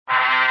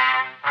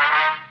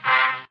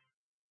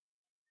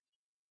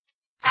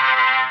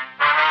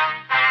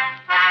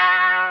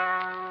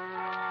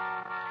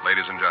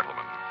and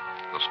gentlemen,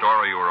 the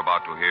story you are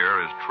about to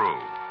hear is true.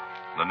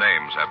 The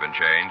names have been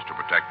changed to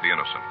protect the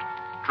innocent.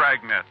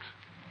 Dragnet.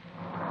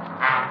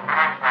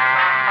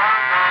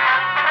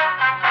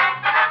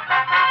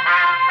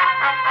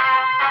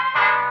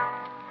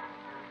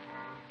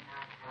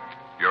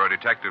 You're a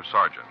detective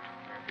sergeant.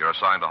 You're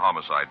assigned to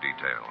homicide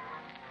detail.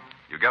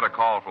 You get a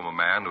call from a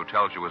man who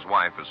tells you his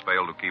wife has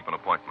failed to keep an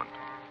appointment.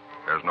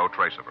 There's no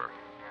trace of her.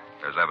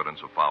 There's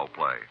evidence of foul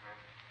play.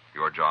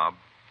 Your job?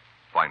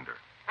 Find her.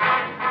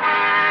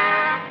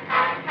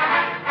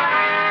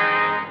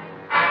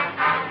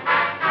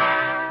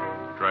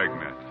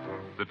 Dragnet,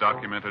 the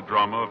documented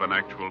drama of an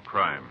actual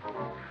crime.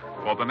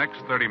 For the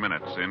next 30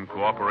 minutes, in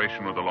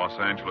cooperation with the Los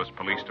Angeles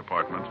Police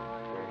Department,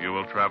 you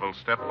will travel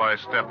step by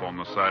step on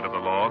the side of the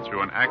law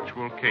through an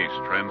actual case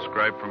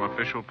transcribed from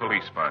official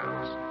police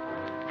files.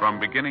 From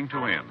beginning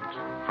to end,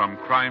 from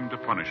crime to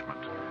punishment,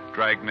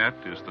 Dragnet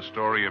is the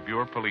story of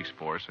your police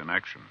force in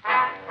action.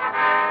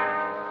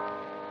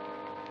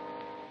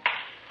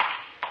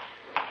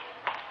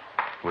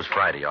 It was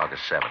Friday,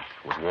 August 7th.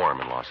 It was warm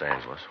in Los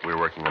Angeles. We were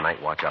working the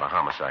night watch out of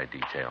homicide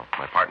detail.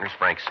 My partner's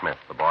Frank Smith.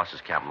 The boss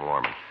is Captain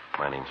Lorman.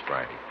 My name's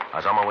Friday. I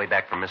was on my way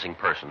back from missing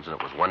persons, and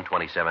it was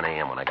 1:27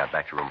 a.m. when I got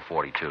back to room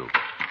 42,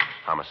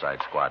 homicide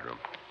squad room.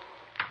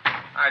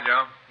 Hi,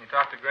 Joe. You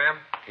talked to Graham?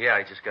 Yeah,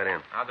 I just got in.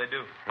 How'd they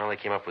do? Well, they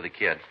came up with a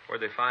kid.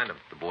 Where'd they find him?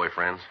 The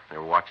boyfriends. They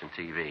were watching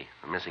TV.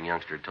 The missing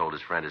youngster had told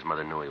his friend his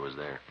mother knew he was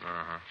there.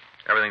 Uh-huh.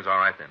 Everything's all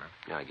right then, huh?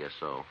 Yeah, I guess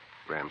so.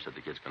 Graham said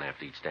the kid's going to have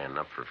to eat standing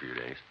up for a few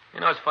days. You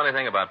know, it's a funny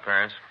thing about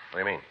parents.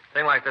 What do you mean? A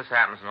thing like this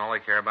happens, and all they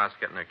care about is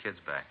getting their kids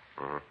back.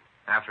 Mm-hmm.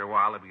 After a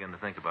while, they begin to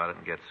think about it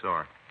and get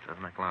sore.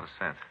 Doesn't make a lot of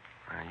sense.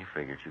 Well, you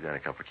figured you got a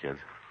couple of kids.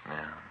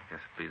 Yeah, I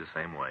guess it'd be the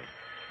same way.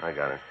 I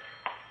got it.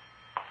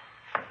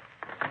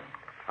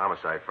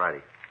 Homicide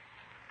Friday.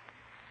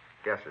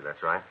 Guess her,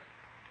 that's right.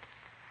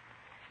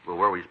 Well,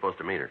 where were you supposed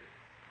to meet her?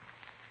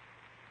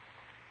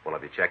 Well,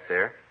 have you checked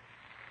there?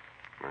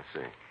 Let's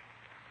see.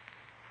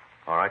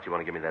 All right, you want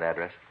to give me that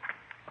address?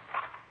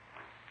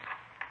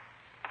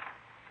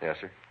 Yes,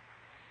 sir.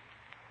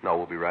 No,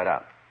 we'll be right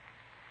out.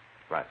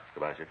 Right.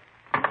 Goodbye, sir.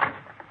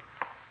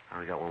 Oh,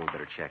 we got one we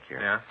better check here.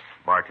 Yeah?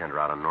 Bartender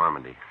out on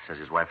Normandy. Says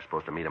his wife was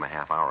supposed to meet him a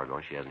half hour ago,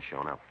 and she hasn't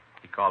shown up.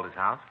 He called his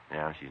house?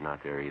 Yeah, she's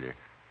not there either.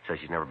 Says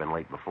she's never been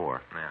late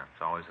before. Yeah,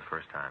 it's always the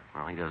first time.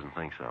 Well, he doesn't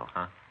think so.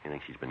 Huh? He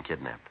thinks she's been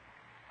kidnapped.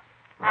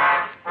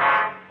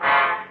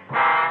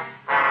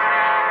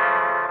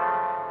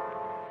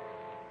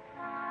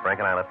 Frank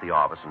and I left the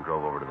office and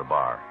drove over to the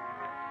bar.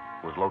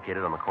 It was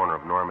located on the corner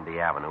of Normandy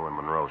Avenue and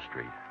Monroe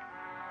Street.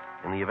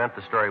 In the event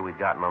the story we'd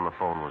gotten on the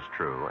phone was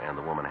true and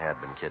the woman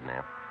had been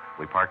kidnapped,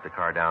 we parked the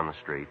car down the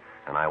street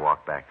and I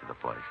walked back to the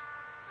place.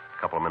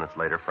 A couple of minutes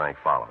later, Frank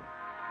followed.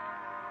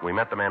 We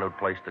met the man who'd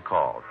placed the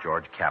call,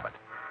 George Cabot.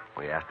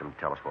 We asked him to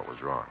tell us what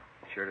was wrong.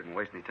 Sure didn't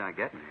waste any time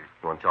getting here.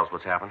 You want to tell us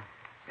what's happened?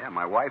 Yeah,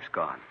 my wife's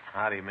gone.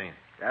 How do you mean?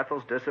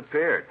 Ethel's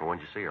disappeared. Well,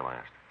 when'd you see her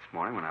last? This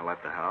morning when I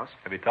left the house.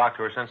 Have you talked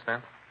to her since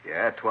then?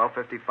 Yeah, at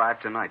 12:55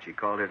 tonight. She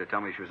called here to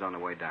tell me she was on the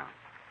way down.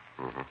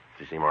 Mm-hmm. Did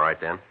she seem all right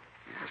then?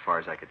 Yeah, as far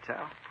as I could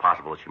tell.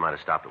 Possible that she might have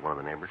stopped at one of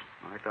the neighbors?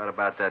 Well, I thought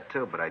about that,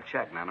 too, but I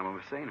checked. None of them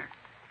have seen her.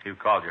 You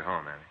called your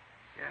home, Annie.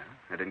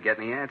 Yeah, I didn't get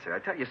any answer. I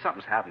tell you,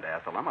 something's happened to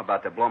Ethel. I'm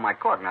about to blow my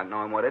cork not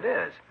knowing what it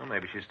is. Well,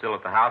 maybe she's still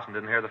at the house and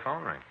didn't hear the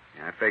phone ring.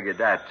 Yeah, I figured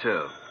that,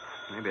 too.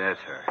 Maybe that's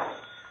her.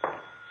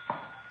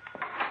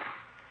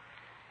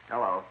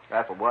 Hello,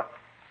 Ethel, what?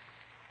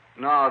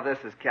 No, this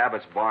is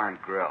Cabot's Bar and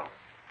Grill.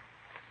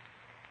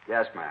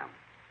 Yes, ma'am.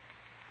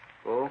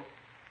 Who?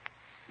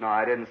 No,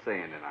 I didn't see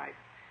him tonight.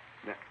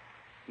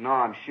 No,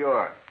 I'm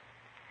sure.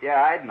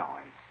 Yeah, I'd know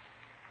him.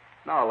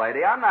 No,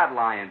 lady, I'm not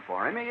lying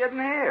for him. He isn't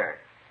here.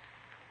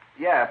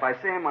 Yeah, if I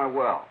see him, I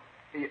will.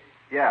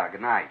 Yeah,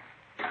 good night.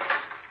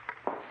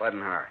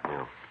 Wasn't her.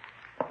 Yeah.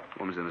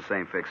 Woman's in the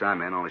same fix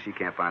I'm in, only she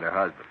can't find her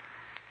husband.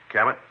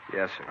 Cabot?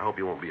 Yes, sir. I hope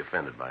you won't be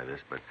offended by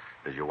this, but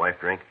does your wife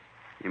drink?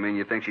 You mean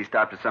you think she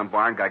stopped at some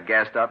bar and got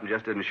gassed up and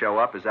just didn't show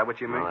up? Is that what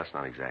you mean? No, that's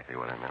not exactly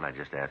what I meant. I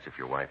just asked if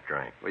your wife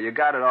drank. Well, you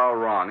got it all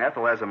wrong.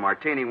 Ethel has a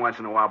martini once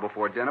in a while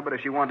before dinner, but if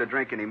she wanted to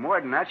drink any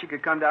more than that, she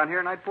could come down here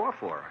and I'd pour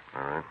for her.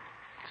 All right.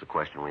 It's a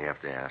question we have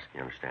to ask.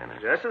 You understand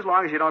that? Just as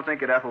long as you don't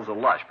think that Ethel's a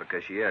lush,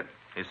 because she isn't.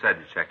 You said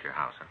you checked your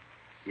house, huh?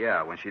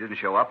 Yeah, when she didn't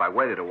show up, I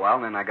waited a while,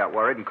 and then I got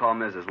worried and called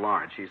Mrs.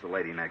 Lawrence. She's the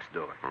lady next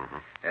door. Mm-hmm.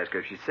 Asked her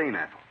if she'd seen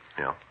Ethel.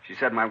 Yeah. She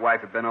said my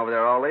wife had been over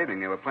there all evening.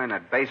 They were playing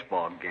that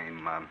baseball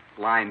game,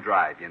 line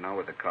drive, you know,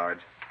 with the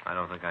cards. I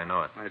don't think I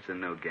know it. It's a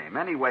new game.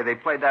 Anyway, they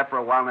played that for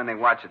a while, and then they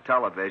watched the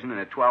television, and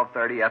at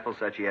 12:30, Ethel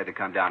said she had to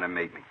come down and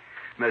meet me.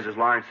 Mrs.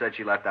 Lawrence said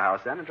she left the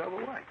house then and drove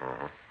away.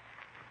 Mm-hmm.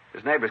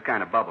 This neighbor's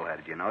kind of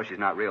bubbleheaded, you know. She's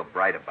not real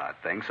bright about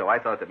things, so I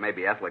thought that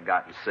maybe Ethel had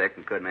gotten sick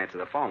and couldn't answer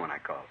the phone when I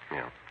called.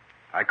 Yeah.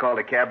 I called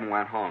a cab and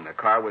went home. The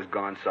car was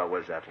gone, so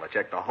was Ethel. I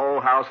checked the whole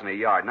house and the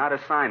yard. Not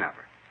a sign of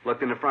her.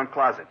 Looked in the front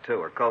closet, too.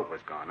 Her coat was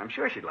gone. I'm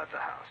sure she'd left the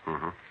house.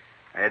 Mm-hmm.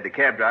 I had the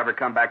cab driver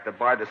come back to the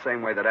bar the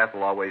same way that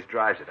Ethel always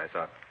drives it. I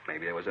thought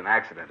maybe there was an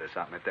accident or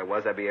something. If there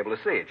was, I'd be able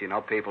to see it. You know,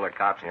 people or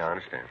cops. Yeah, I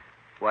understand.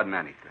 Wasn't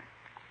anything.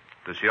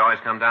 Does she always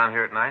come down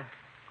here at night?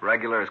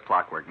 Regular as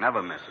clockwork.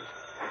 Never misses.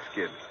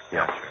 Excuse me.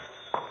 Yeah,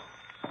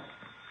 sure.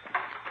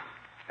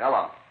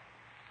 Hello.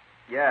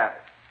 Yeah.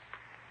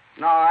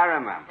 No, I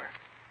remember.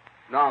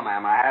 No,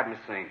 ma'am, I haven't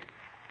seen it.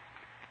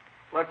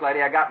 Look,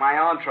 lady, I got my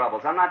own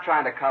troubles. I'm not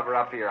trying to cover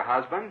up for your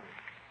husband.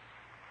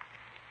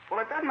 Well,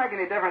 it doesn't make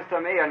any difference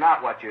to me or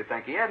not what you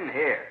think. He isn't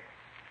here.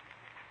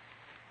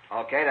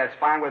 Okay, that's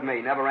fine with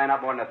me. Never ran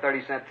up more than a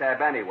 30-cent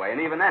tab anyway.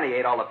 And even then, he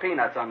ate all the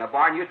peanuts on the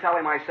barn. You tell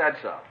him I said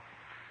so.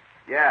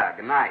 Yeah,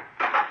 good night.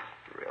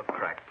 Real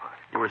crackpot.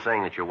 You were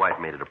saying that your wife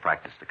made it a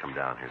practice to come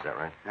down here. Is that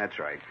right? That's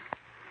right.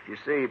 You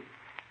see,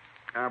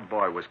 our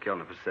boy was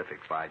killed in the Pacific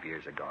 5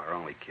 years ago, our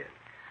only kid.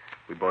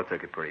 We both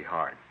took it pretty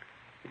hard.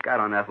 It got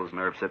on Ethel's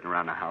nerves sitting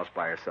around the house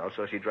by herself,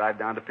 so she'd drive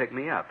down to pick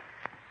me up.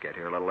 Get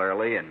here a little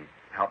early and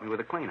help me with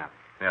the cleanup.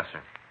 Yes,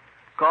 sir.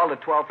 Called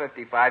at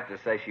 12:55 to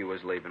say she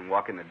was leaving,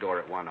 walk in the door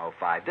at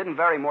 1:05. Didn't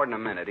vary more than a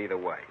minute either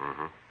way.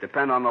 Mm-hmm.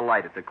 Depend on the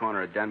light at the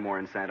corner of Denmore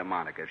and Santa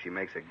Monica. If she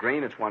makes it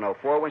green, it's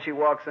 1:04 when she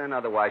walks in.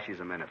 Otherwise, she's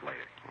a minute later.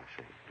 I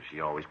see. Does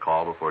she always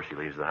call before she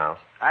leaves the house?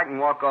 I can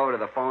walk over to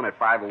the phone at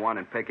 5:01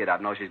 and pick it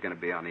up. Know she's going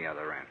to be on the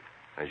other end.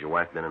 Has your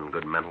wife been in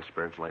good mental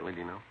spirits lately, do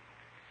you know?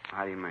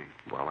 How do you mean?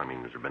 Well, I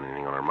mean, has there been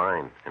anything on her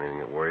mind? Anything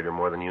that worried her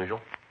more than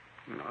usual?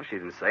 No, she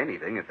didn't say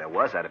anything. If there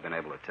was, I'd have been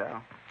able to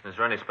tell. Is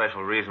there any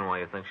special reason why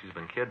you think she's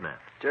been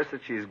kidnapped? Just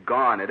that she's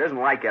gone. It isn't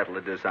like Ethel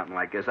to do something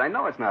like this. I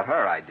know it's not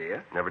her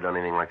idea. Never done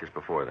anything like this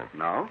before, then?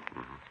 No?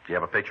 Mm-hmm. Do you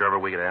have a picture of her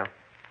we could have?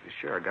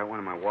 Sure, I got one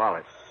in my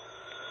wallet.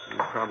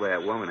 Probably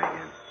that woman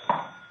again.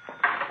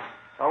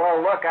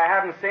 Hello, look, I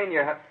haven't seen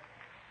you.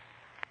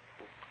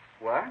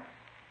 What?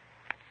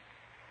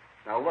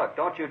 Now, look,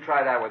 don't you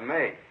try that with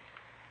me.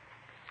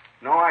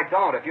 No, I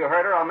don't. If you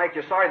hurt her, I'll make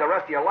you sorry the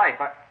rest of your life.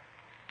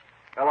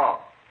 Hello?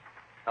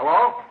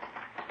 Hello?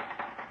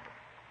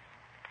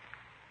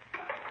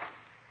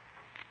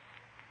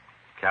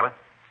 Cabot?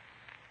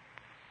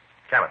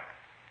 Cabot,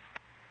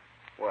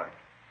 What?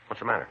 what's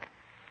the matter?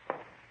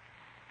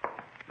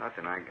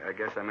 Nothing. I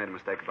guess I made a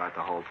mistake about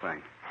the whole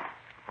thing.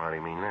 How do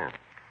you mean that?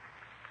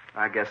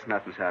 I guess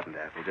nothing's happened,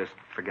 Ethel. Just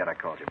forget I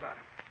called you about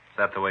it. Is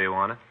that the way you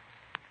want it?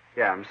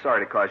 Yeah, I'm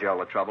sorry to cause you all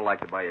the trouble. I'd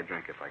like to buy you a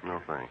drink if I can.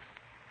 No, thanks.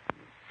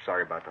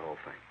 Sorry about the whole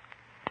thing.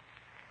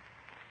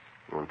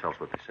 You want to tell us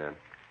what they said?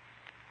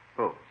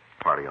 Who?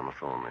 Party on the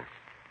phone there.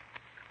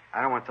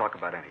 I don't want to talk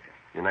about anything.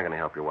 You're not going to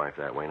help your wife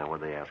that way. Now,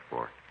 what'd they ask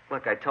for?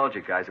 Look, I told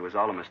you guys it was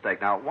all a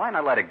mistake. Now, why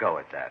not let it go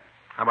at that?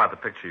 How about the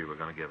picture you were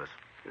going to give us?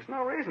 There's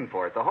no reason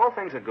for it. The whole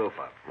thing's a goof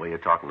up. The way you're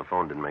talking on the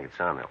phone didn't make it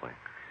sound that way.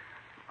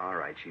 All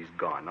right, she's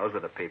gone. Those were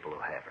the people who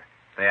have her.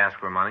 They asked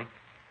for money?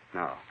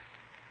 No.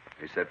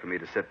 They said for me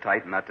to sit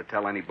tight and not to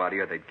tell anybody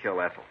or they'd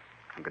kill Ethel.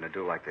 I'm going to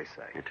do like they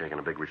say. You're taking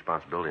a big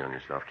responsibility on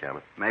yourself,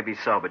 Cabot. Maybe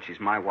so, but she's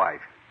my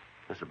wife.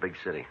 This is a big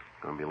city.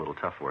 It's going to be a little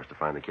tough for us to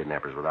find the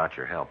kidnappers without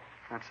your help.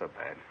 Not so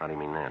bad. How do you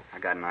mean that? I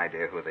got an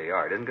idea who they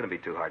are. It isn't going to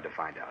be too hard to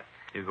find out.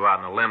 You go out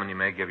on a limb and you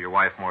may give your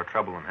wife more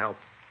trouble than help.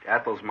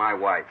 Ethel's my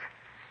wife.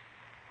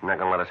 You're not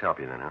going to let us help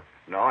you then, huh?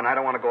 No, and I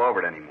don't want to go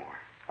over it anymore.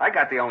 I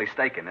got the only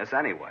stake in this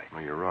anyway.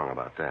 Well, you're wrong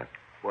about that.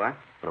 What?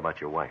 What about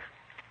your wife?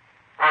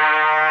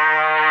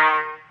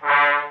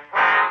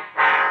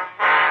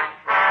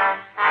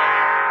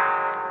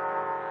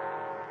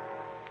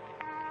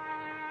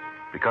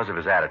 Because of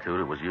his attitude,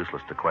 it was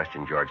useless to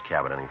question George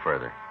Cabot any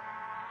further.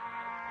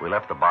 We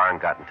left the bar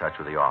and got in touch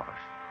with the office.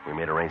 We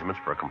made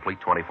arrangements for a complete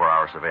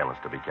 24-hour surveillance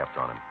to be kept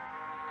on him.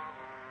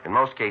 In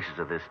most cases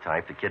of this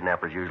type, the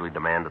kidnappers usually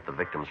demand that the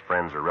victim's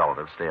friends or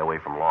relatives stay away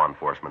from law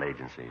enforcement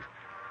agencies.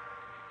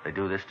 They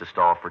do this to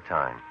stall for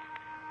time.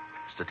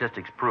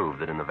 Statistics prove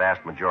that in the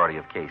vast majority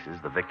of cases,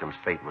 the victim's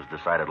fate was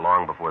decided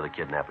long before the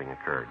kidnapping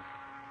occurred.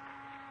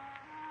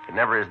 It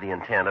never is the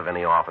intent of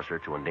any officer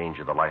to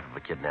endanger the life of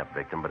a kidnapped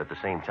victim, but at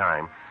the same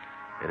time,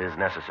 it is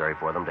necessary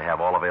for them to have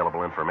all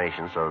available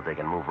information so that they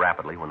can move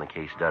rapidly when the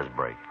case does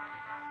break.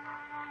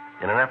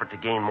 In an effort to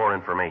gain more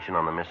information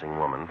on the missing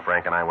woman,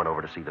 Frank and I went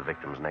over to see the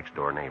victim's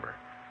next-door neighbor.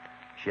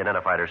 She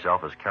identified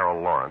herself as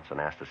Carol Lawrence and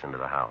asked us into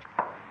the house.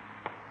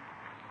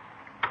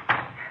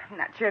 I'm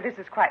not sure this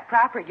is quite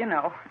proper, you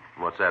know.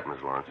 What's that, Miss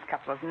Lawrence? A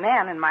couple of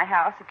men in my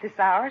house at this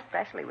hour,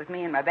 especially with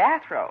me in my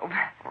bathrobe.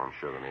 Oh, I'm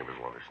sure the neighbors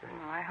will understand.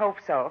 Oh, I hope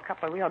so. A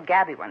couple of real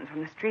gabby ones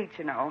from the street,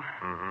 you know.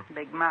 Mm-hmm.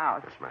 Big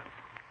mouths. Yes, ma'am.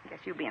 Guess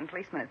you being a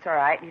policeman, it's all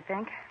right, you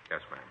think?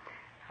 Yes, ma'am.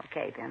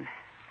 Okay, then.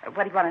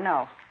 What do you want to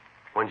know?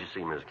 When did you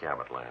see Miss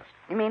Cabot last?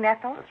 You mean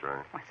Ethel? That's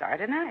right. I saw her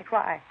tonight.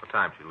 Why? What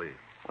time did you leave?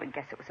 Well, I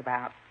guess it was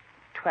about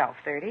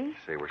 12:30.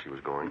 Say where she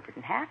was going?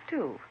 Didn't have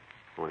to.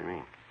 What do you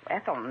mean?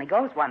 Ethel only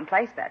goes one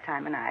place that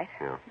time of night.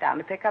 Yeah. Down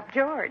to pick up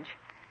George.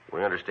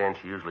 We understand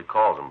she usually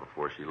calls him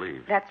before she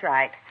leaves. That's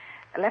right.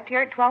 I left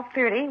here at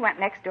 12:30, went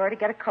next door to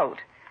get a coat.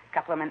 A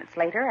couple of minutes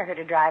later, I heard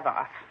her drive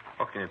off.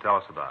 What can you tell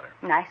us about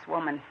her? Nice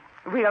woman.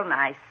 Real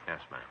nice. Yes,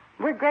 ma'am.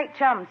 We're great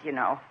chums, you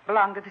know.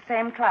 Belong to the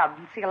same club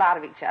and see a lot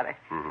of each other.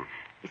 Mm-hmm.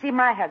 You see,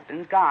 my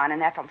husband's gone,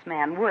 and Ethel's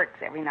man works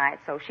every night,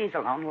 so she's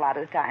alone a lot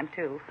of the time,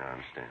 too. I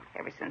understand.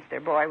 Ever since their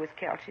boy was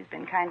killed, she's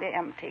been kind of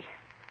empty.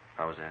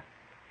 How was that?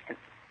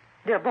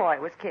 Their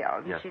boy was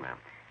killed. Yes, she's... ma'am.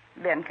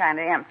 Been kind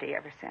of empty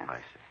ever since. I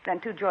see. Then,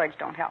 too, George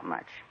don't help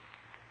much.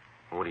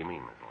 Well, what do you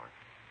mean, Miss Lawrence?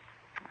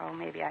 Oh,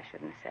 maybe I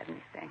shouldn't have said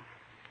anything.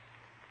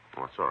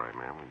 Well, it's all right,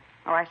 ma'am.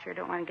 Oh, I sure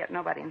don't want to get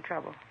nobody in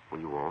trouble.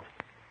 Well, you won't.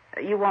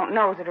 You won't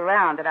nose it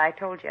around that I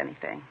told you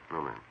anything.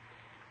 No, ma'am.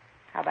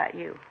 How about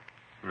you?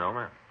 No,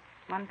 ma'am.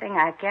 One thing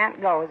I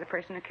can't go is a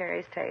person who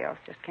carries tales.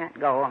 Just can't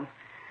go 'em.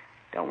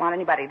 Don't want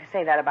anybody to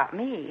say that about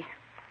me.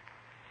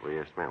 Well,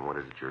 yes, ma'am. What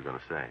is it you're going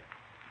to say?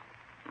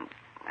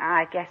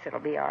 I guess it'll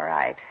be all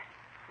right.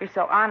 You're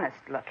so honest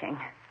looking.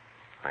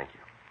 Thank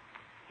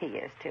you. He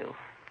is, too.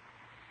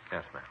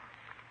 Yes, ma'am.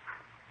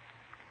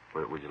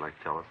 What would you like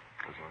to tell us,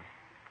 Miss Lawrence?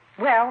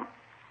 Well,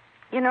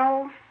 you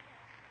know,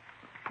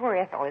 poor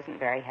Ethel isn't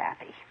very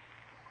happy.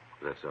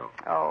 Is that so?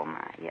 Oh,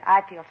 my. Yeah,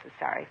 I feel so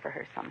sorry for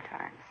her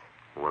sometimes.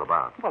 What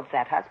about? Well, it's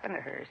that husband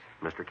of hers.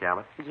 Mr.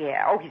 Cabot?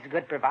 Yeah, oh, he's a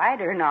good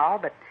provider and all,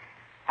 but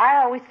I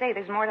always say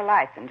there's more to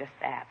life than just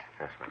that.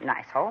 Yes, ma'am.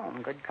 Nice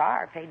home, good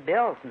car, paid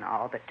bills and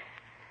all, but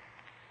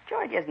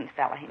George isn't the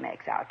fella he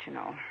makes out, you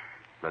know.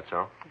 That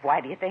so?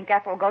 Why do you think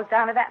Ethel goes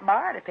down to that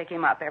bar to pick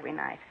him up every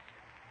night?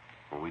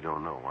 Well, we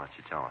don't know. Why don't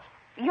you tell us?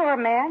 You're a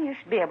man. You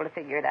should be able to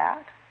figure it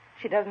out.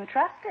 She doesn't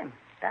trust him.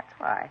 That's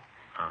why.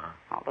 Uh-huh.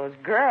 All those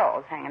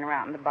girls hanging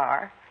around the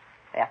bar.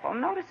 Ethel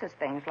notices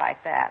things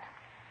like that.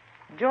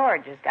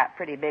 George has got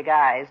pretty big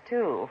eyes,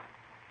 too.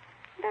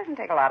 It doesn't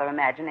take a lot of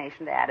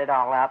imagination to add it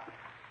all up.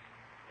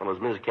 Well,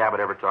 has Mrs. Cabot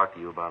ever talked to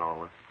you about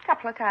all this? A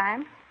couple of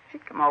times.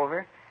 She'd come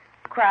over,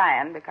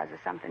 crying because of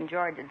something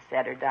George had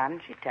said or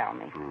done. She'd tell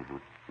me. Mm-hmm.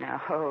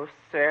 No,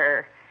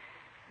 sir.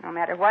 No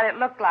matter what it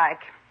looked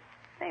like,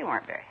 they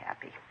weren't very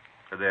happy.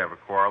 Did they ever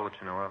quarrel that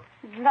you know of?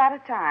 A lot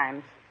of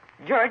times.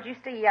 George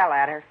used to yell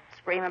at her,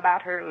 scream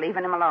about her,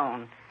 leaving him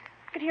alone.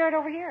 You could hear it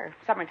over here.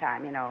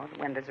 Summertime, you know. The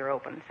windows are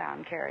open.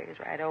 Sound carries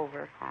right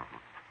over.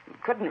 You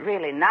couldn't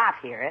really not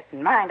hear it.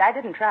 And mind, I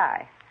didn't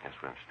try. Yes,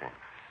 we understand.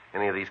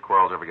 Any of these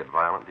quarrels ever get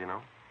violent, do you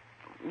know?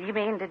 You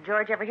mean, did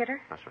George ever hit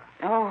her? That's right.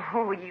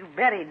 Oh, you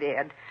bet he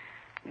did.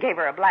 Gave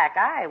her a black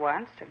eye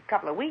once. Took a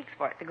couple of weeks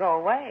for it to go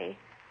away.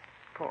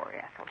 Poor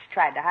Ethel. She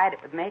tried to hide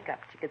it with makeup.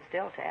 She could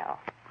still tell.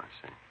 I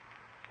see.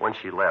 When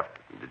she left,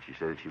 did she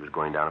say that she was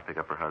going down to pick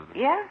up her husband?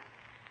 Yeah.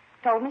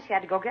 Told me she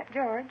had to go get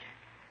George.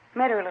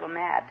 Made her a little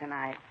mad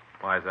tonight.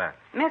 Why is that?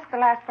 Missed the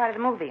last part of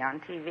the movie on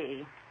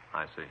TV.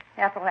 I see.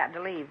 Ethel had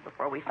to leave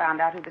before we found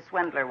out who the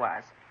swindler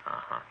was.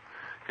 Uh-huh.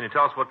 Can you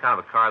tell us what kind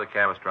of a car the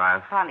Cabots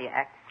drive?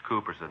 Pontiac.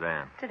 Coupe or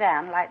sedan?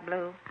 Sedan, light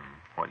blue.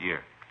 What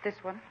year? This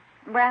one.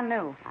 Brand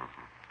new.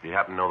 Do you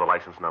happen to know the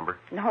license number?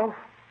 No.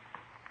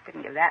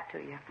 Didn't give that to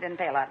you. Didn't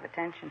pay a lot of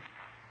attention.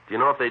 Do you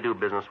know if they do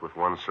business with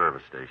one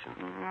service station?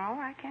 No,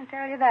 I can't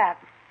tell you that.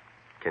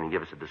 Can you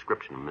give us a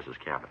description of Mrs.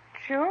 Cabot?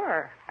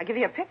 Sure. I'll give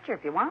you a picture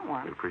if you want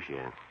one. We'd appreciate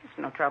it. It's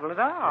no trouble at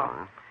all. All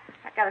right.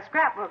 I've got a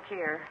scrapbook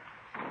here.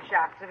 Some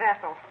shots of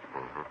Ethel.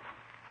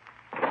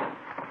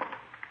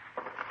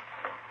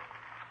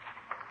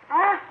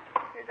 Ah,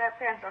 here's that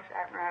pencil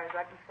sharpener I was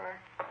looking for.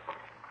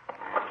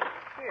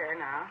 It's here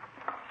now.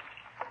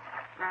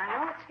 I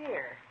know it's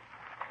here.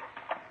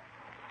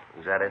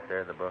 Is that it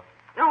there, the book?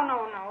 No.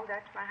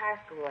 That's my high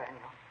school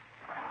annual.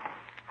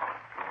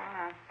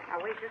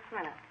 Now, wait just a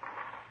minute.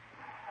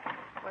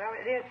 Well,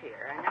 it is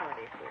here. I know it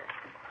is here.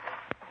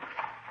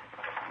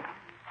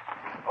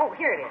 Oh,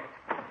 here it is.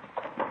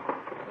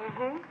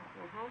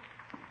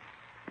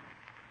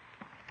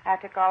 I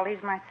took all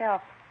these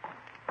myself.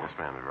 Yes,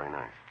 ma'am. They're very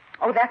nice.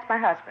 Oh, that's my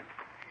husband.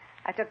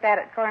 I took that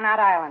at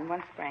Coronado Island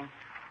one spring.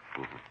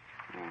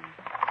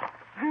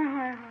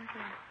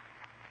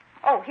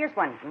 Oh, here's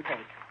one you can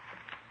take.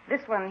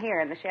 This one here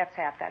in the chef's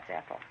hat, that's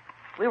Ethel.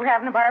 We were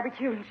having a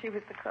barbecue, and she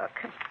was the cook.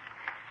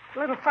 It's a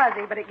little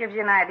fuzzy, but it gives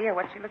you an idea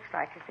what she looks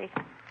like, you see.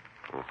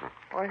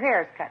 Well, her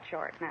hair's cut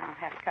short now.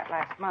 Had it cut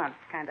last month.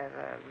 Kind of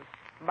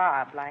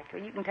bob-like.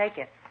 Well, you can take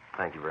it.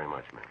 Thank you very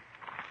much, ma'am.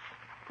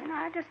 You know,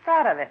 I just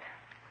thought of it.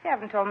 You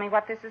haven't told me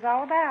what this is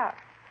all about.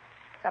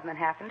 Something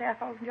happened to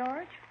Ethel and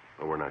George?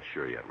 Well, we're not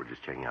sure yet. We're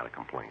just checking out a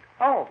complaint.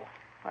 Oh,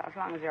 well, as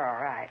long as you're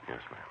all right.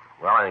 Yes, ma'am.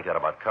 Well, I think that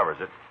about covers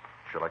it.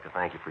 Sure like to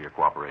thank you for your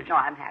cooperation. No,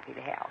 I'm happy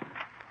to help.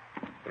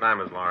 Good night,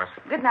 Miss Lawrence.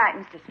 Good night,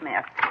 Mr.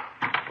 Smith.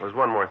 Well, there's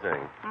one more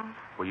thing.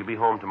 Will you be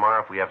home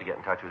tomorrow if we have to get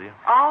in touch with you?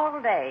 All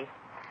day.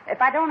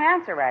 If I don't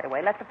answer right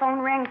away, let the phone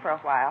ring for a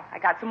while. I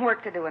got some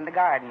work to do in the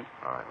garden.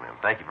 All right, ma'am.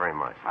 Thank you very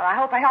much. Well, I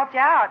hope I helped you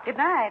out. Good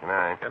night. Good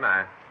night. Good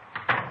night.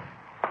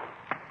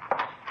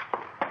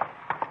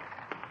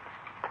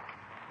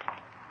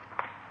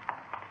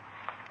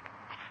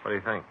 What do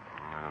you think?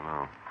 I don't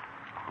know.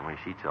 The way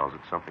she tells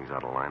it, something's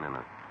out of line, isn't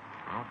it?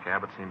 Well,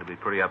 Cabot seemed to be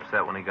pretty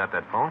upset when he got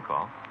that phone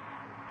call.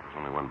 There's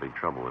only one big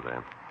trouble with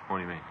that. What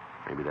do you mean?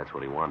 Maybe that's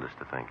what he wanted us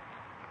to think.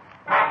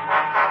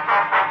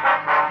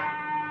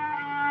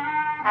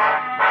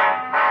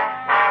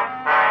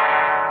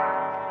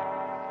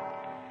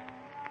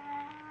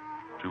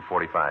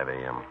 2:45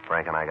 a.m.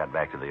 Frank and I got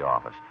back to the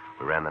office.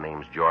 We ran the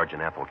names George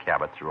and Ethel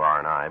Cabot through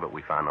R&I, but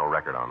we found no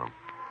record on them.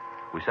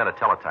 We sent a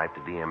teletype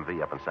to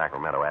DMV up in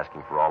Sacramento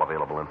asking for all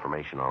available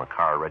information on a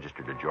car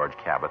registered to George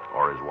Cabot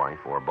or his wife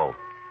or both.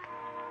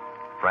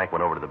 Frank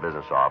went over to the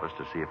business office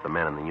to see if the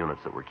men in the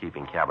units that were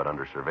keeping Cabot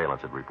under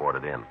surveillance had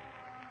reported in.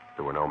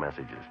 There were no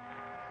messages.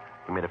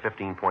 He made a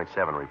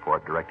 15.7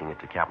 report directing it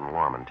to Captain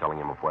Lorman, telling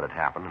him of what had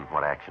happened and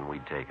what action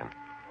we'd taken.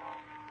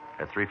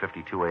 At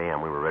 3:52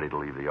 a.m., we were ready to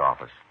leave the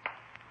office.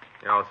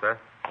 You all set?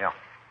 Yeah.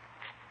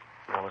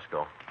 Well, let's go.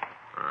 All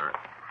right.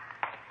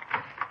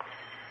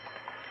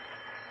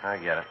 I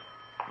get it.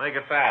 Make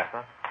it fast,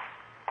 huh?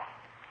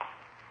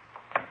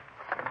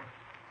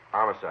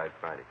 Homicide,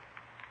 Friday.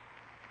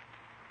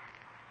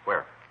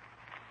 Where?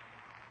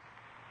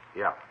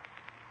 Yeah.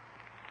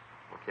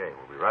 Okay,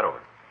 we'll be right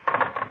over.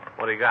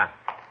 What do you got?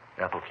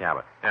 Ethel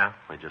Cabot. Yeah?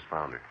 We just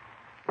found her.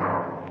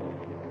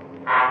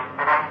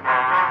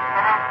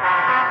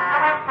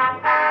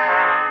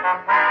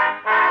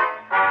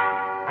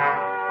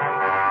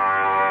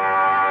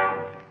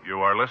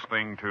 You are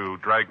listening to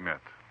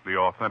Dragnet, the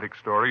authentic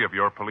story of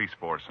your police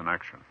force in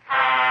action.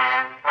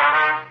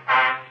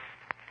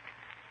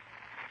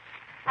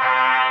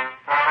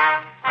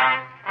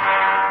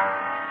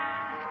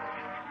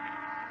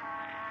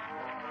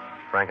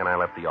 Frank and I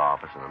left the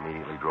office and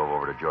immediately drove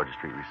over to Georgia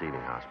Street Receiving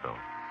Hospital.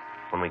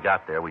 When we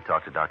got there, we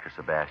talked to Dr.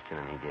 Sebastian,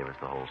 and he gave us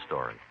the whole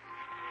story.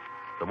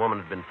 The woman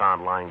had been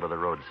found lying by the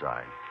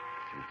roadside.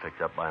 She was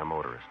picked up by a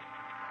motorist.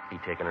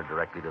 He'd taken her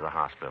directly to the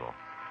hospital.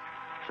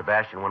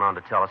 Sebastian went on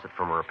to tell us that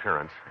from her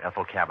appearance,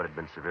 Ethel Cabot had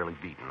been severely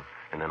beaten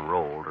and then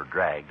rolled or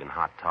dragged in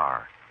hot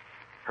tar.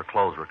 Her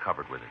clothes were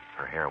covered with it.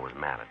 Her hair was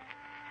matted.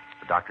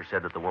 The doctor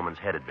said that the woman's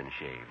head had been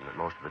shaved and that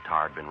most of the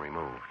tar had been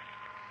removed.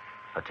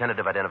 A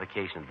tentative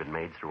identification had been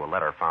made through a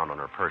letter found on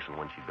her person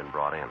when she'd been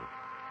brought in.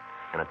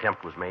 An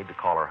attempt was made to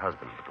call her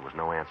husband, but there was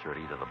no answer at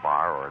either the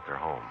bar or at their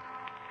home.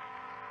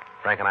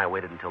 Frank and I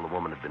waited until the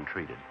woman had been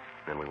treated.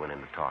 Then we went in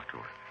to talk to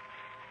her.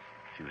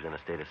 She was in a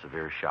state of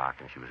severe shock,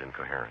 and she was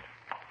incoherent.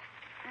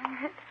 Don't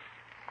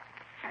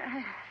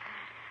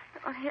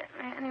hit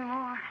me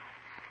anymore.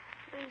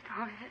 Please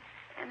don't hit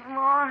me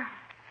anymore.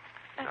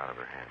 Out of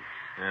her hand.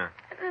 Yeah.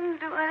 I didn't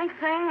do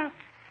anything.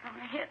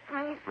 Don't hit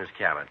me. Miss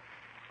Cabot.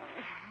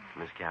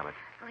 Miss Cabot.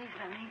 Please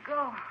let me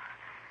go.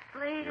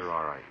 Please. You're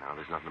all right now.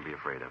 There's nothing to be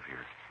afraid of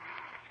here.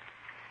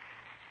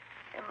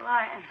 You're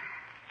lying.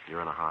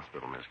 You're in a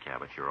hospital, Miss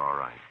Cabot. You're all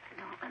right.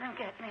 Don't let him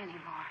get me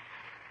anymore.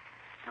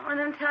 Don't let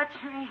him touch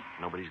me.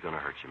 Nobody's going to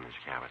hurt you, Miss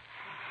Cabot.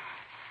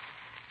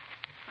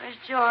 Where's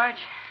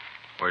George?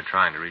 We're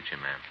trying to reach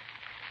him, ma'am.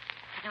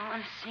 I don't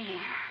want to see him.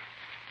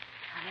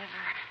 Not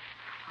ever.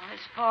 All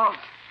his fault.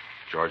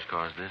 George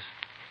caused this?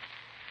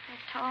 They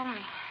told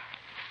me.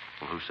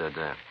 Well, who said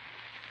that?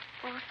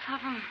 Both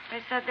of them.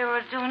 They said they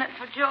were doing it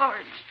for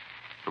George.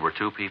 There were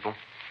two people?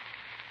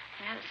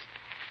 Yes.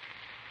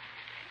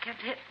 They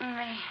kept hitting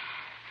me.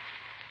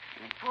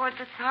 And they poured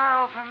the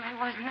tar over me.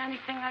 Wasn't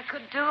anything I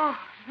could do.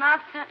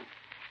 Nothing.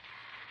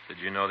 Did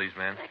you know these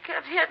men? They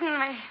kept hitting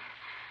me.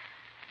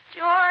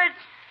 George.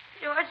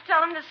 George,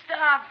 tell him to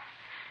stop.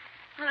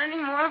 Not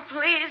anymore,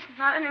 please.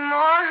 Not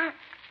anymore.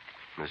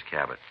 Miss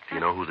Cabot, do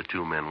you know who the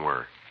two men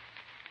were?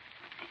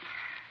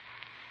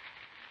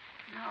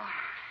 No,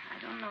 I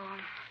don't know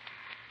him.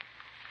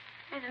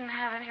 They didn't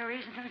have any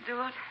reason to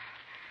do it.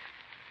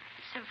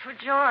 Except for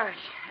George.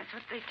 That's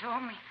what they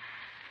told me.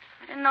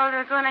 I didn't know they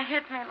were going to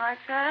hit me like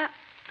that.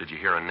 Did you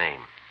hear a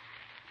name?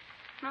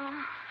 No,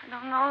 I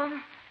don't know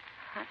them.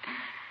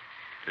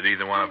 Did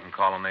either one of them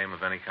call a name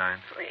of any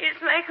kind? Please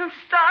make them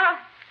stop.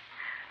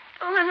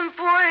 Don't let them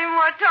pour any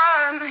more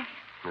tar on me.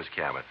 Miss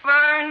Cabot.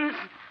 Burns.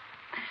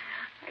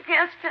 I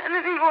can't stand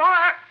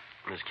anymore.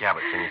 Miss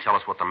Cabot, can you tell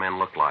us what the men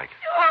looked like?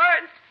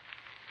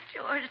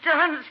 George, tell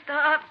him to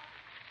stop.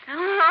 Tell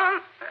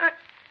him.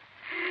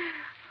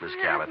 Miss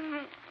Cabot.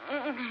 No,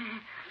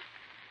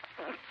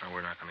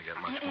 we're not going to get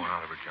much more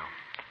out of her, Joe.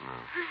 No.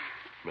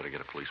 Better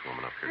get a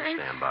policewoman up here to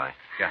stand by.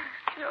 Yeah.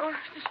 George,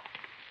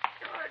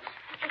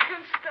 make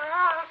him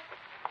stop.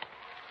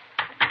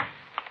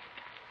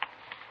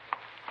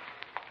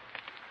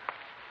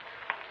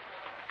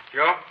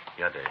 Joe?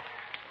 Yeah, Dave.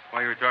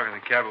 While you were talking, the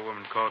Cabot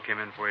woman call came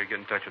in for you to get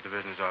in touch with the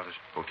business office.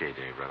 Okay,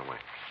 Dave, right away.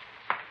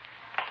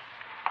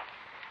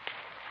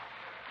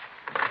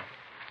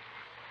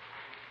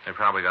 They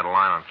probably got a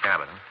line on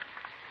Cabot, huh?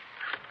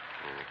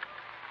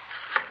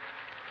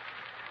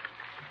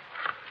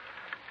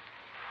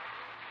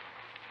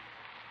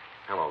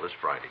 Hello, this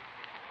Friday.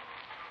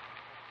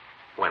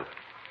 When?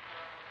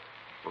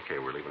 Okay,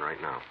 we're leaving right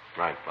now.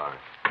 Right, bye.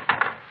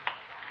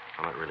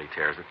 Well, that really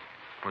tears it.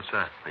 What's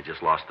that? They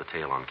just lost the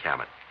tail on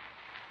Cabot.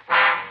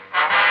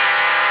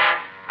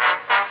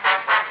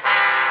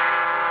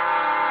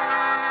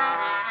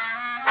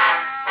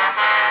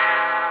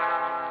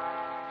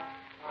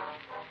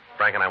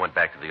 Frank and I went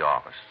back to the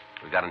office.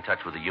 We got in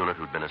touch with the unit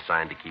who'd been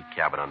assigned to keep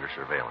Cabot under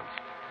surveillance.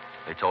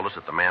 They told us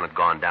that the man had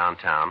gone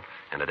downtown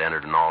and had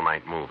entered an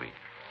all-night movie.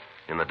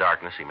 In the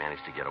darkness, he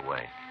managed to get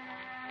away.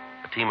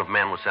 A team of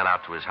men was sent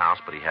out to his house,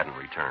 but he hadn't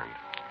returned.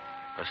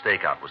 A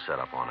stakeout was set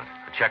up on it.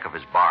 A check of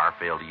his bar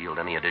failed to yield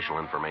any additional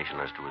information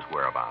as to his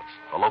whereabouts.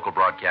 A local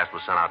broadcast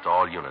was sent out to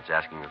all units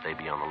asking that they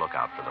be on the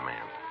lookout for the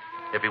man.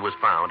 If he was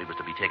found, he was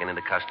to be taken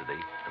into custody,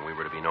 and we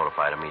were to be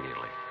notified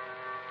immediately.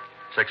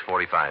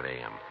 6:45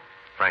 a.m.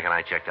 Frank and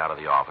I checked out of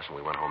the office, and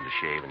we went home to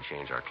shave and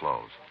change our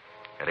clothes.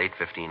 At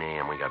 8:15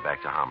 a.m., we got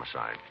back to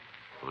homicide.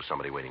 There was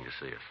somebody waiting to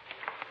see us.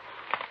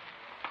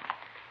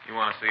 You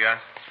want to see us?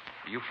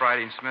 You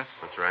Friday and Smith?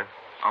 That's right.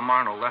 I'm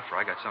Arnold Leffer.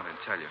 I got something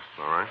to tell you.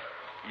 All right.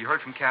 You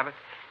heard from Cabot?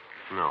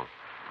 No.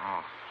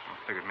 Oh,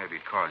 I figured maybe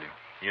he'd call you.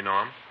 You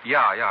know him? Yeah,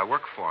 I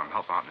work for him,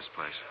 help out in his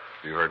place.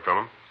 You heard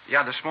from him?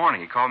 Yeah, this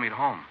morning. He called me at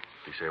home.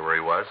 Did he say where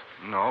he was?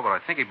 No, but I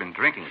think he'd been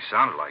drinking. He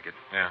sounded like it.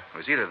 Yeah. It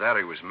was either that or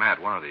he was mad,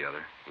 one or the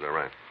other. Is that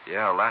right?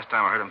 Yeah, last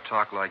time I heard him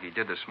talk like he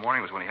did this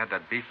morning was when he had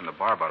that beef in the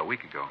bar about a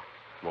week ago.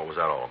 What was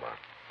that all about?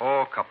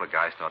 Oh, a couple of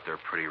guys thought they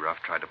were pretty rough,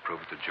 tried to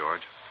prove it to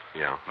George.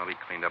 Yeah. Well, he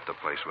cleaned up the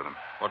place with them.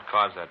 What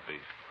caused that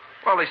beef?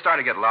 Well, they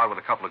started to get loud with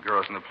a couple of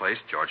girls in the place.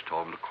 George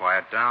told them to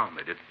quiet down.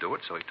 They didn't do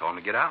it, so he told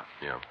them to get out.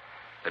 Yeah.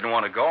 They didn't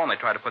want to go, and they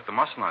tried to put the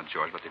muscle on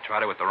George, but they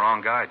tried it with the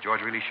wrong guy. George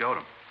really showed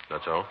them.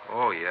 That's all?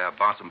 Oh, yeah.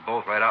 Bounced them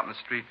both right out in the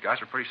street. Guys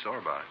were pretty sore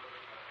about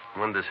it.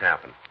 When did this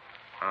happen?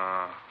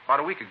 About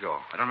a week ago.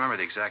 I don't remember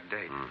the exact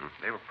date. Mm-hmm.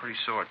 They were pretty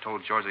sore.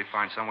 Told George they'd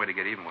find some way to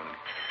get even with him.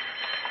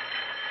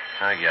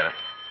 I get it.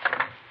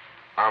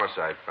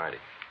 Homicide Friday.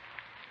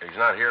 He's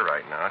not here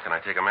right now. Can I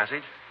take a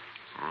message?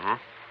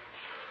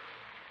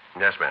 Mm-hmm.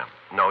 Yes, ma'am.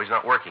 No, he's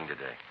not working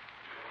today.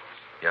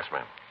 Yes,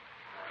 ma'am.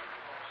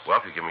 Well,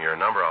 if you give me your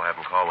number, I'll have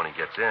him call when he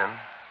gets in.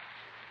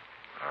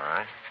 All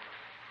right.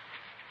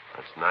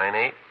 That's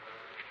 98.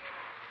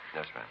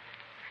 Yes, ma'am.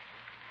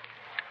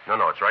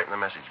 No, it's right in the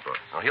message book.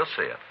 No, he'll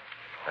see it.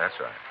 That's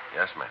right.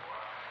 Yes, ma'am.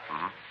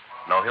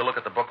 Mm-hmm. No, he'll look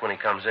at the book when he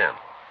comes in.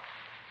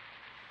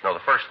 No,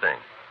 the first thing.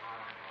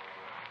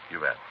 You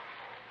bet.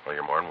 Well,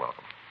 you're more than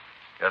welcome.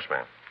 Yes,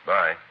 ma'am.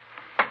 Bye.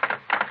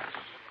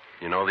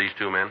 You know these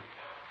two men?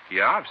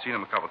 Yeah, I've seen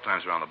them a couple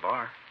times around the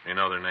bar. You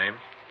know their names?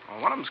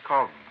 Well, one of them's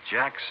called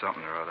Jack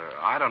something or other.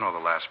 I don't know the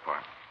last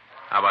part.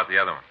 How about the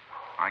other one?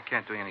 I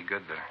can't do you any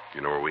good there.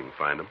 You know where we can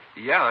find them?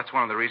 Yeah, that's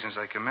one of the reasons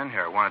I come in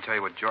here. I want to tell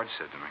you what George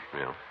said to me.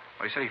 Yeah.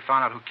 Well, he said he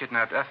found out who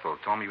kidnapped Ethel,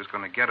 told me he was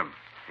going to get him.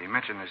 He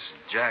mentioned this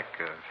Jack,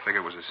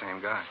 figured was the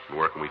same guy.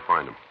 Where can we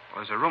find him?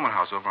 Well, there's a rooming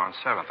house over on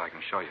 7th I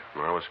can show you.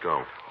 Well, let's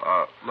go.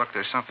 Look,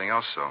 there's something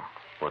else, though.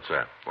 What's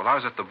that? Well, I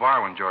was at the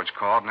bar when George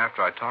called, and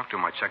after I talked to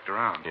him, I checked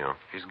around. Yeah.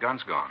 His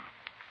gun's gone.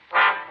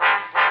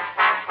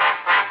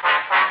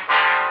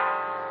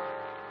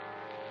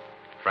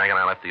 Frank and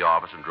I left the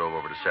office and drove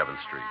over to 7th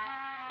Street.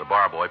 The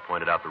bar boy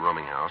pointed out the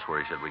rooming house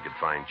where he said we could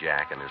find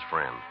Jack and his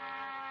friend.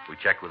 We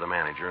checked with the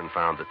manager and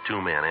found that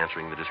two men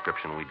answering the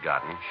description we'd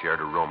gotten shared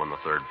a room on the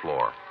 3rd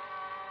floor.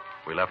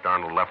 We left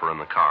Arnold Leffer in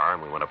the car,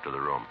 and we went up to the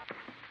room.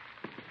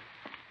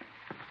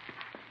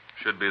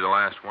 Should be the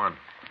last one.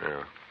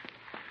 Yeah.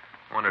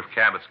 I wonder if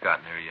Cabot's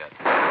gotten here yet.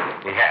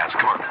 He has.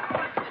 Come on.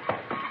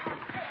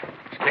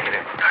 Let's kick it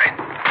in. All right.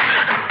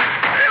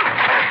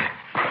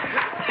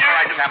 All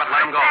right, Cabot,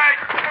 let him go.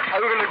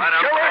 I'm going to Let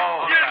him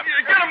go.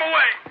 Get him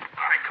away.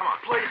 All right, come on.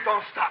 Please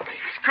don't stop me.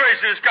 He's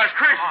crazy. This guy's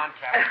crazy. Come on,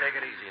 Cabot. Take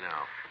it easy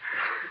now.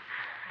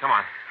 Come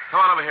on.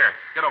 Come on over here.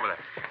 Get over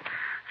there.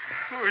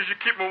 Oh, you should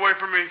keep him away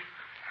from me.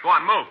 Go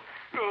on, move.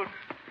 No.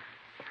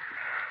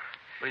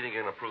 What do you think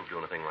you're going to prove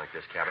doing a thing like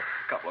this, Cabot?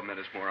 A couple of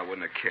minutes more, I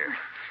wouldn't have cared.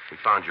 We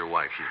found your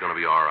wife. She's going to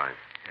be all right.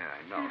 Yeah,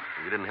 I know.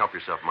 You didn't help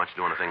yourself much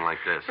doing a thing like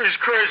this. He's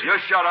crazy. You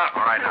shut up.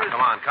 All right, now,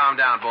 come on. Calm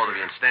down, both of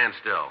you, and stand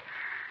still.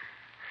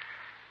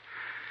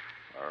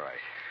 All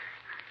right.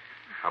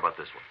 How about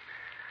this one?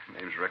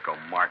 Name's Rico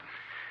Martin.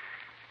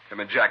 Him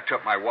and Jack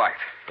took my wife.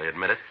 They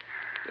admit it?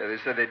 Yeah, they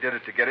said they did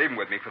it to get even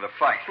with me for the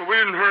fight. Well, we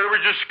didn't hurt her. We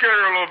just scared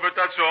her a little bit,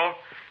 that's all.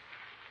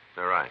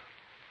 They're right.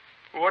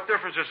 Well, what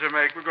difference does it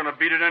make? We're going to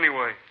beat it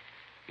anyway.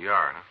 You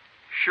are, huh?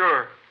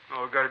 Sure.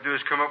 All we've got to do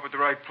is come up with the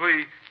right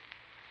plea.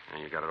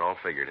 And you got it all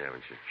figured,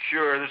 haven't you?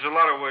 Sure, there's a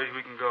lot of ways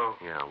we can go.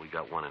 Yeah, we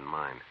got one in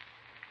mind.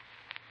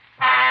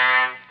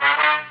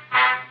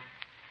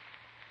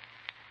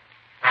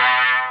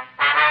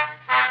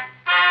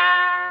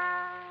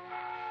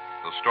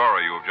 The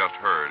story you have just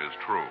heard is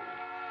true.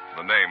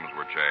 The names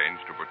were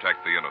changed to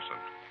protect the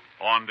innocent.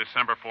 On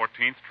December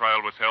 14th,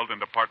 trial was held in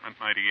Department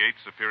 98,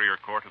 Superior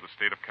Court of the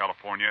State of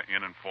California,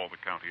 in and for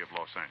the County of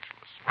Los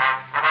Angeles.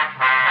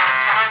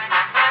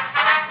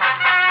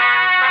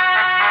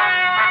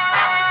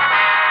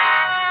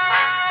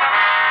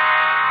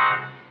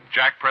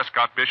 Jack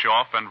Prescott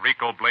Bischoff and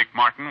Rico Blake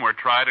Martin were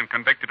tried and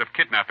convicted of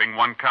kidnapping,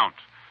 one count.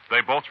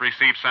 They both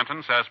received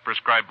sentence as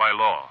prescribed by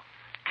law.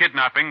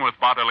 Kidnapping with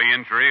bodily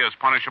injury is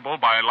punishable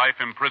by life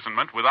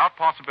imprisonment without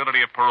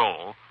possibility of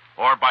parole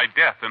or by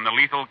death in the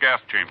lethal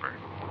gas chamber.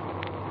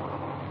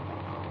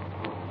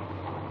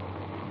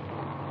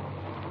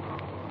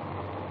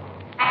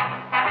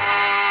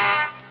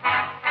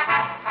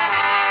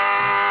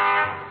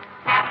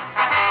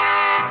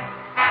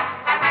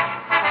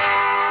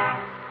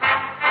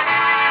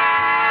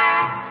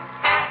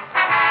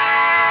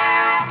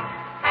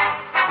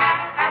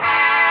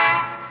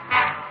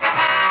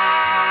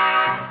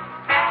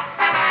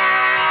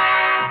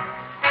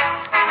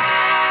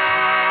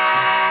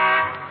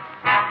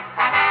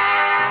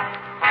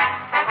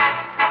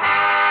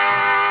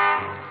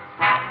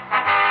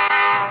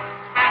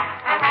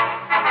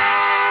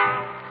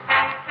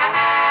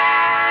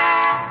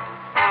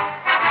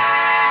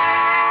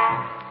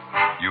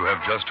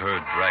 just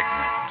heard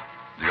Dragnet,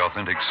 the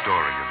authentic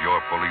story of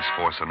your police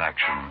force in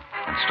action,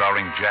 and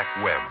starring Jack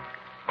Webb,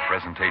 a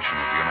presentation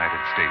of the United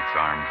States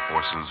Armed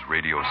Forces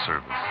Radio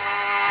Service.